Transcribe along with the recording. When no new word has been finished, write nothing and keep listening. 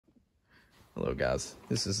Hello guys,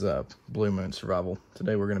 this is Blue Moon Survival.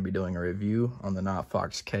 Today we're going to be doing a review on the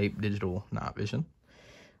Nightfox Cape Digital Night Vision.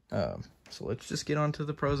 So let's just get on to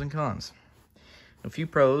the pros and cons. A few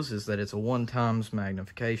pros is that it's a 1x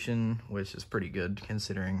magnification, which is pretty good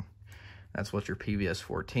considering that's what your PVS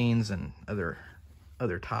 14s and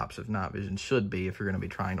other types of night vision should be if you're going to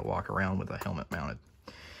be trying to walk around with a helmet mounted.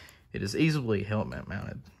 It is easily helmet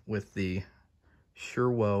mounted with the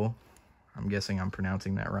Sherwo, I'm guessing I'm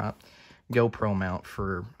pronouncing that right, GoPro mount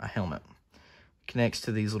for a helmet. Connects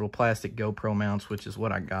to these little plastic GoPro mounts, which is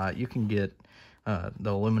what I got. You can get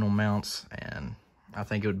the aluminum mounts, and I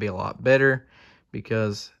think it would be a lot better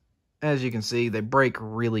because, as you can see, they break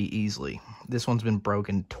really easily. This one's been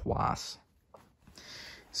broken twice.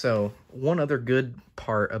 So one other good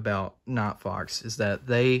part about Nightfox is that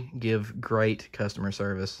they give great customer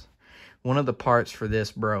service. One of the parts for this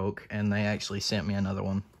broke, and they actually sent me another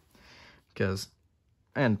one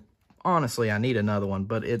and honestly, I need another one,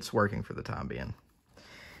 but it's working for the time being.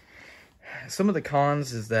 Some of the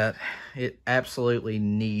cons is that it absolutely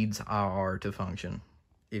needs IR to function.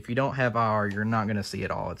 If you don't have IR, you're not going to see it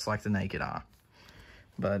all. It's like the naked eye.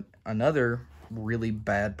 But another really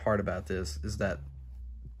bad part about this is that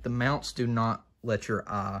the mounts do not let your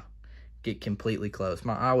eye get completely close.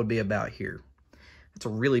 My eye would be about here. It's a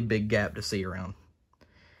really big gap to see around.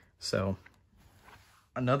 So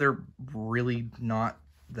another really not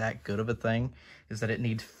that good of a thing is that it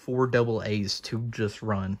needs 4 AA's to just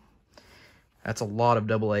run. That's a lot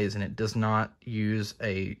of AA's, and it does not use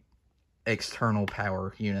a external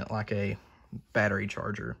power unit like a battery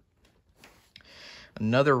charger.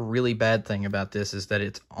 Another really bad thing about this is that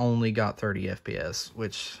it's only got 30 FPS,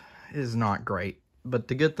 which is not great. But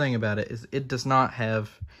the good thing about it is it does not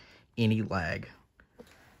have any lag,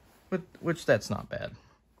 which that's not bad.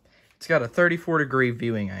 It's got a 34-degree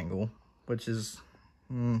viewing angle, which is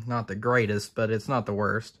not the greatest, but it's not the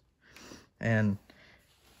worst. And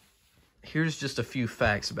here's just a few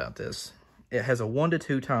facts about this. It has a 1 to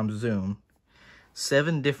 2 times zoom,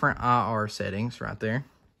 7 different IR settings right there.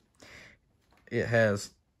 It has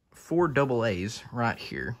 4 AA's right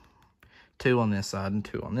here, 2 on this side and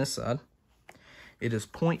 2 on this side. It is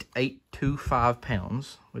 0.825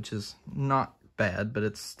 pounds, which is not bad, but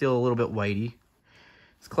it's still a little bit weighty.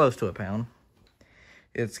 It's close to a pound.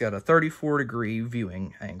 It's got a 34-degree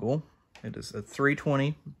viewing angle. It is a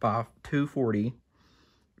 320 by 240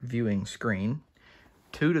 viewing screen.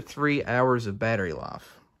 2 to 3 hours of battery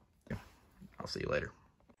life. I'll see you later.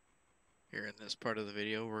 Here in this part of the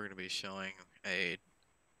video, we're going to be showing a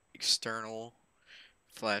external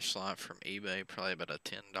flashlight from eBay, probably about a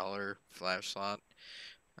 $10 flashlight.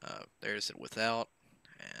 There's it without,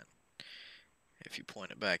 and if you point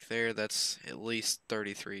it back there, that's at least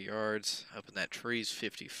 33 yards. Up in that tree's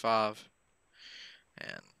 55.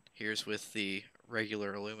 And here's with the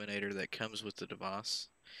regular illuminator that comes with the device.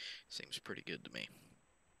 Seems pretty good to me.